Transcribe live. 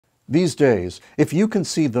These days, if you can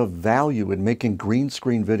see the value in making green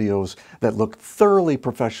screen videos that look thoroughly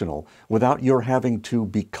professional without your having to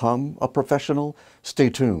become a professional, stay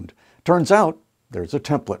tuned. Turns out, there's a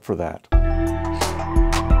template for that.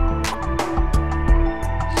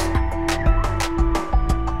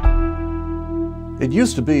 It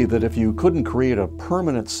used to be that if you couldn't create a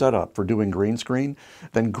permanent setup for doing green screen,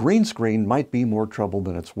 then green screen might be more trouble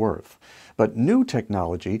than it's worth. But new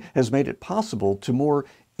technology has made it possible to more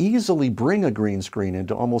easily bring a green screen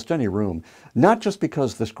into almost any room, not just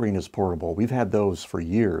because the screen is portable. We've had those for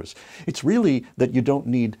years. It's really that you don't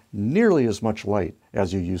need nearly as much light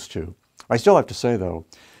as you used to. I still have to say, though,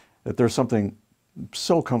 that there's something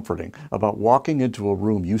so comforting about walking into a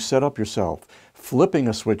room you set up yourself, flipping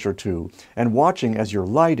a switch or two, and watching as your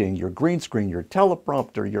lighting, your green screen, your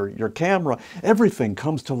teleprompter, your camera, everything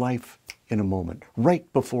comes to life in a moment,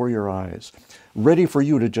 right before your eyes, ready for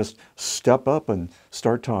you to just step up and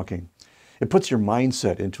start talking. It puts your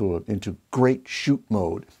mindset into great shoot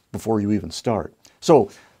mode before you even start. So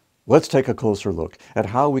let's take a closer look at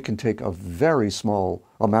how we can take a very small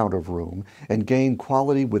amount of room and gain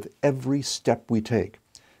quality with every step we take.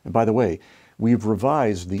 And by the way, we've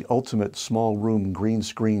revised the Ultimate Small Room Green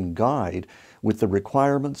Screen Guide with the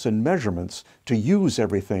requirements and measurements to use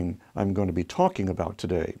everything I'm going to be talking about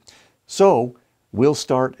today. So we'll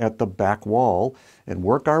start at the back wall and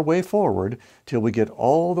work our way forward till we get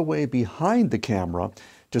all the way behind the camera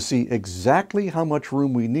to see exactly how much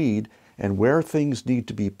room we need and where things need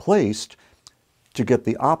to be placed to get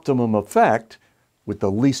the optimum effect with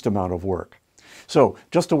the least amount of work. So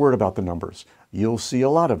just a word about the numbers. You'll see a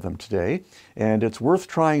lot of them today, and it's worth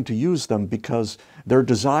trying to use them because they're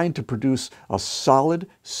designed to produce a solid,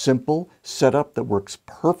 simple setup that works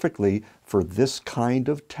perfectly for this kind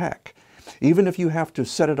of tech, even if you have to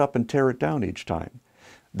set it up and tear it down each time.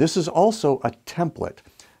 This is also a template,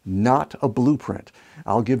 not a blueprint.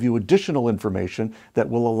 I'll give you additional information that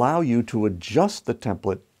will allow you to adjust the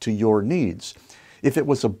template to your needs. If it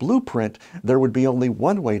was a blueprint, there would be only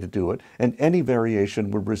one way to do it, and any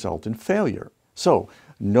variation would result in failure. So,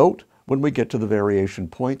 note when we get to the variation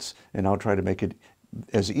points, and I'll try to make it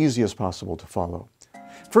as easy as possible to follow.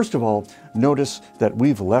 First of all, notice that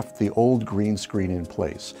we've left the old green screen in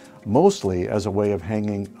place, mostly as a way of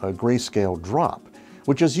hanging a grayscale drop,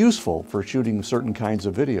 which is useful for shooting certain kinds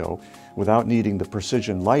of video without needing the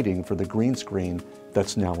precision lighting for the green screen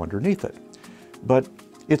that's now underneath it. But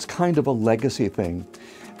it's kind of a legacy thing.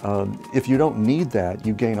 If you don't need that,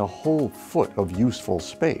 you gain a whole foot of useful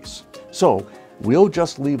space. So we'll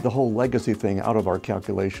just leave the whole legacy thing out of our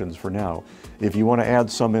calculations for now. If you want to add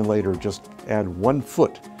some in later, just add 1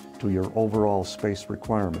 foot to your overall space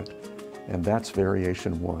requirement. And that's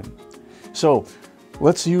variation 1. So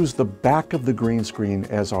let's use the back of the green screen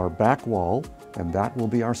as our back wall, and that will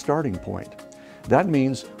be our starting point. That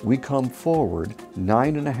means we come forward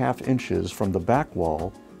 9.5 inches from the back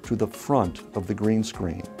wall to the front of the green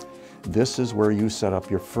screen. This is where you set up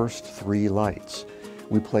your first 3 lights.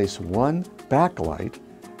 We place 1 backlight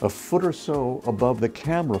a foot or so above the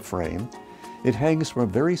camera frame. It hangs from a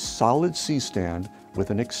very solid C-stand with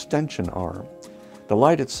an extension arm. The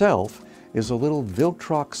light itself is a little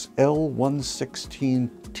Viltrox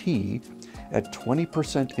L116T at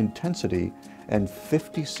 20% intensity and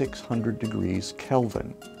 5600 degrees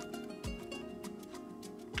Kelvin.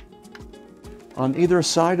 On either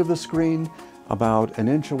side of the screen, about 1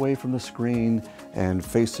 inch away from the screen and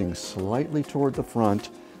facing slightly toward the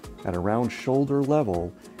front, at around shoulder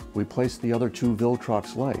level, we place the other 2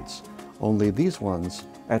 Viltrox lights, only these ones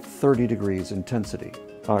at 30 degrees intensity,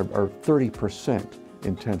 or 30%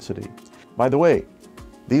 intensity. By the way,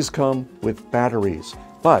 these come with batteries,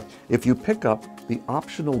 but if you pick up the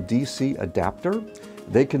optional DC adapter,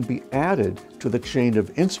 they can be added to the chain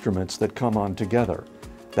of instruments that come on together.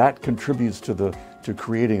 That contributes to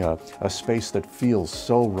creating a space that feels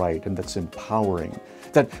so right and that's empowering,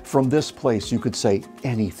 that from this place you could say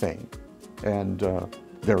anything, and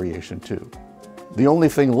variation 2. The only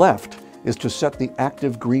thing left is to set the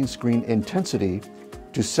active green screen intensity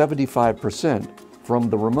to 75% from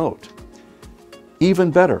the remote.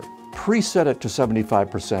 Even better, preset it to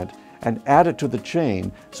 75% and add it to the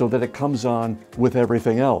chain so that it comes on with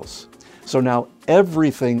everything else. So now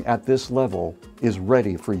everything at this level is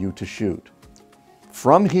ready for you to shoot.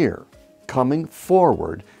 From here, coming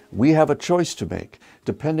forward, we have a choice to make,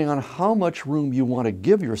 depending on how much room you want to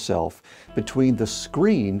give yourself between the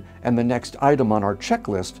screen and the next item on our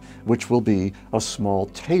checklist, which will be a small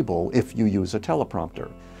table if you use a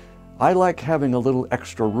teleprompter. I like having a little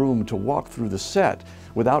extra room to walk through the set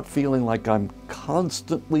without feeling like I'm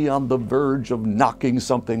constantly on the verge of knocking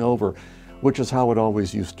something over, which is how it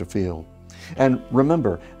always used to feel. And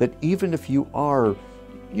remember that even if you are,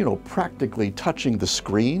 practically touching the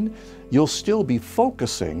screen, you'll still be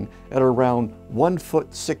focusing at around 1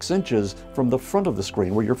 foot 6 inches from the front of the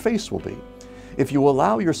screen where your face will be. If you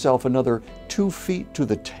allow yourself another 2 feet to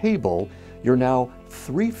the table, you're now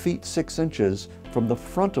 3 feet 6 inches from the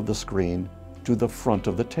front of the screen to the front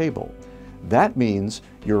of the table. That means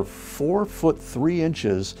you're 4 foot 3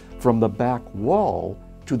 inches from the back wall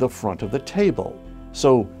to the front of the table.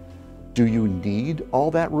 So, do you need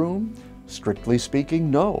all that room? Strictly speaking,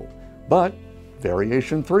 no. But,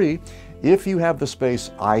 variation 3, if you have the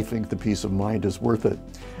space, I think the peace of mind is worth it.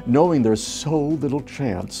 Knowing there's so little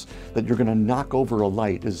chance that you're going to knock over a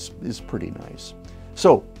light is pretty nice.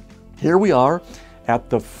 So, here we are at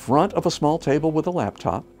the front of a small table with a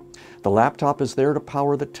laptop. The laptop is there to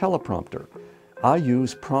power the teleprompter. I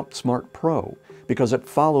use PromptSmart Pro because it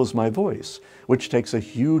follows my voice, which takes a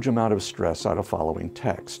huge amount of stress out of following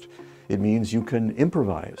text. It means you can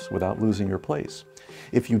improvise without losing your place.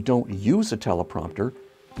 If you don't use a teleprompter,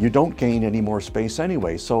 you don't gain any more space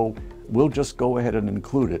anyway, so we'll just go ahead and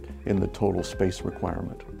include it in the total space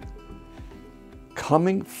requirement.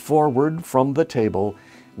 Coming forward from the table,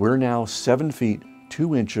 we're now 7 feet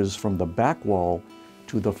 2 inches from the back wall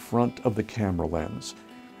to the front of the camera lens.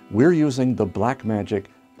 We're using the Blackmagic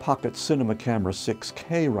Pocket Cinema Camera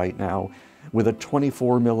 6K right now with a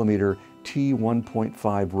 24mm T1.5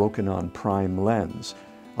 Rokinon Prime lens.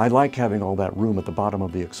 I like having all that room at the bottom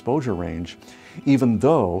of the exposure range, even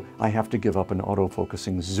though I have to give up an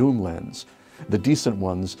autofocusing zoom lens. The decent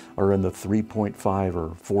ones are in the 3.5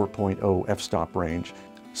 or 4.0 f-stop range.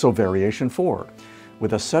 So variation 4.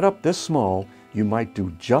 With a setup this small, you might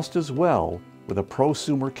do just as well with a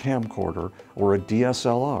prosumer camcorder or a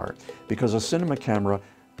DSLR, because a cinema camera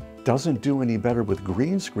doesn't do any better with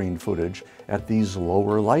green screen footage at these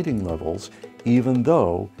lower lighting levels, even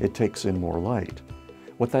though it takes in more light.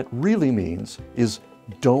 What that really means is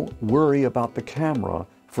don't worry about the camera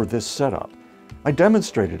for this setup. I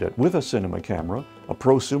demonstrated it with a cinema camera, a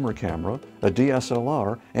prosumer camera, a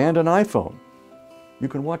DSLR, and an iPhone. You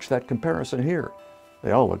can watch that comparison here.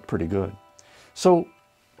 They all look pretty good. So,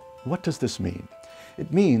 what does this mean?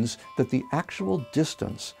 It means that the actual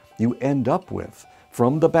distance you end up with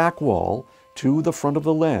from the back wall to the front of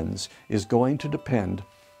the lens is going to depend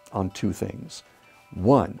on 2 things.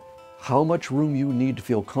 1, how much room you need to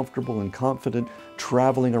feel comfortable and confident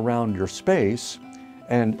traveling around your space,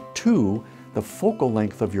 and 2, the focal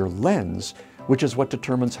length of your lens, which is what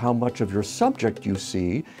determines how much of your subject you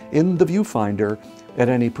see in the viewfinder at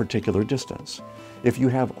any particular distance. If you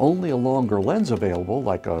have only a longer lens available,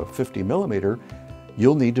 like a 50mm,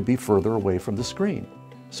 you'll need to be further away from the screen.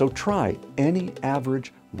 So try any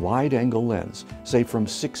average wide-angle lens, say from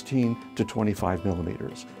 16 to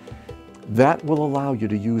 25mm. That will allow you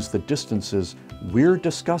to use the distances we're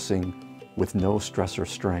discussing with no stress or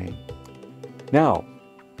strain. Now,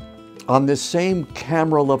 on this same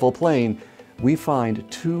camera level plane, we find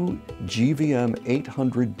 2 GVM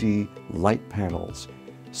 800D light panels.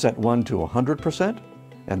 Set one to 100%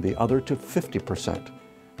 and the other to 50%,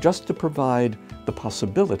 just to provide the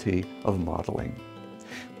possibility of modeling.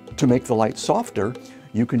 To make the light softer,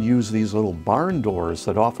 you can use these little barn doors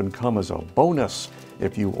that often come as a bonus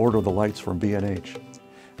if you order the lights from B&H.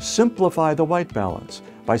 Simplify the white balance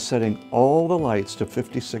by setting all the lights to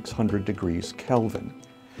 5600 degrees Kelvin.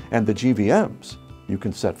 And the GVMs you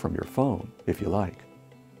can set from your phone if you like.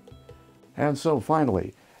 And so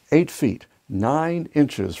finally, 8 feet 9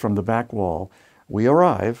 inches from the back wall, we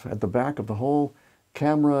arrive at the back of the whole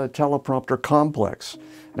camera teleprompter complex.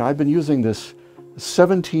 Now, I've been using this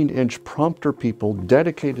 17-inch Prompter People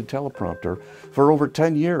dedicated teleprompter for over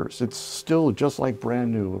 10 years. It's still just like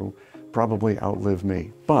brand new. It'll probably outlive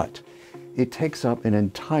me. But it takes up an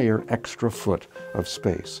entire extra foot of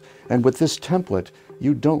space. And with this template,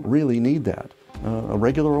 you don't really need that. A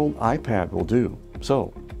regular old iPad will do.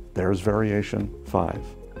 So there's variation 5.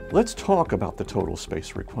 Let's talk about the total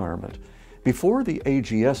space requirement. Before the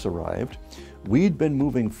AGS arrived, we'd been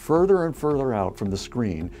moving further and further out from the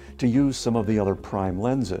screen to use some of the other prime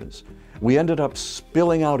lenses. We ended up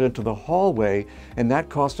spilling out into the hallway, and that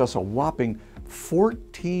cost us a whopping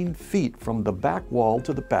 14 feet from the back wall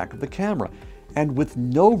to the back of the camera, and with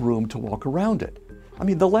no room to walk around it. I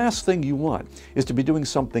mean, the last thing you want is to be doing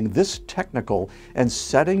something this technical and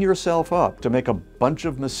setting yourself up to make a bunch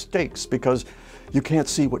of mistakes because you can't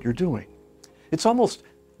see what you're doing. It's almost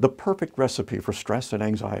the perfect recipe for stress and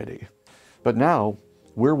anxiety. But now,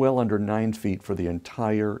 we're well under 9 feet for the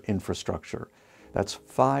entire infrastructure. That's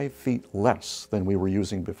 5 feet less than we were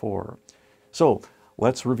using before. So,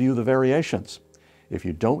 let's review the variations. If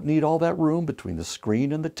you don't need all that room between the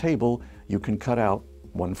screen and the table, you can cut out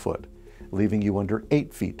 1 foot, leaving you under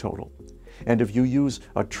 8 feet total. And if you use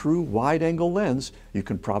a true wide-angle lens, you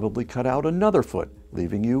can probably cut out another foot,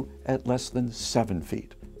 leaving you at less than 7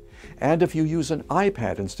 feet. And if you use an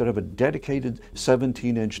iPad instead of a dedicated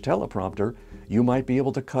 17-inch teleprompter, you might be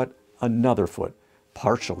able to cut another foot,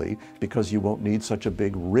 partially because you won't need such a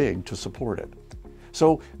big rig to support it.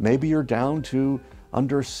 So maybe you're down to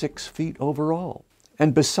under 6 feet overall.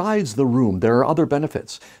 And besides the room, there are other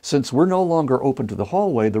benefits. Since we're no longer open to the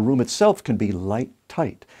hallway, the room itself can be light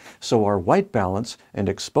tight. So our white balance and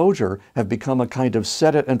exposure have become a kind of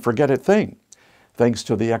set it and forget it thing. Thanks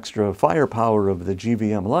to the extra firepower of the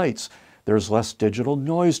GVM lights, there's less digital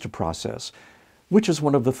noise to process, which is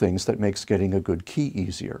one of the things that makes getting a good key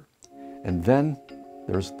easier. And then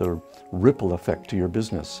there's the ripple effect to your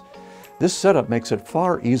business. This setup makes it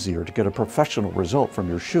far easier to get a professional result from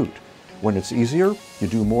your shoot. When it's easier, you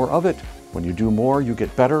do more of it. When you do more, you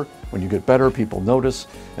get better. When you get better, people notice.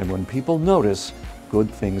 And when people notice, good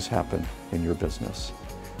things happen in your business.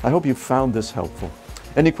 I hope you found this helpful.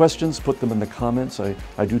 Any questions, put them in the comments. I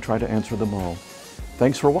do try to answer them all.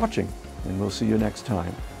 Thanks for watching, and we'll see you next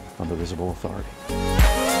time on The Visible Authority.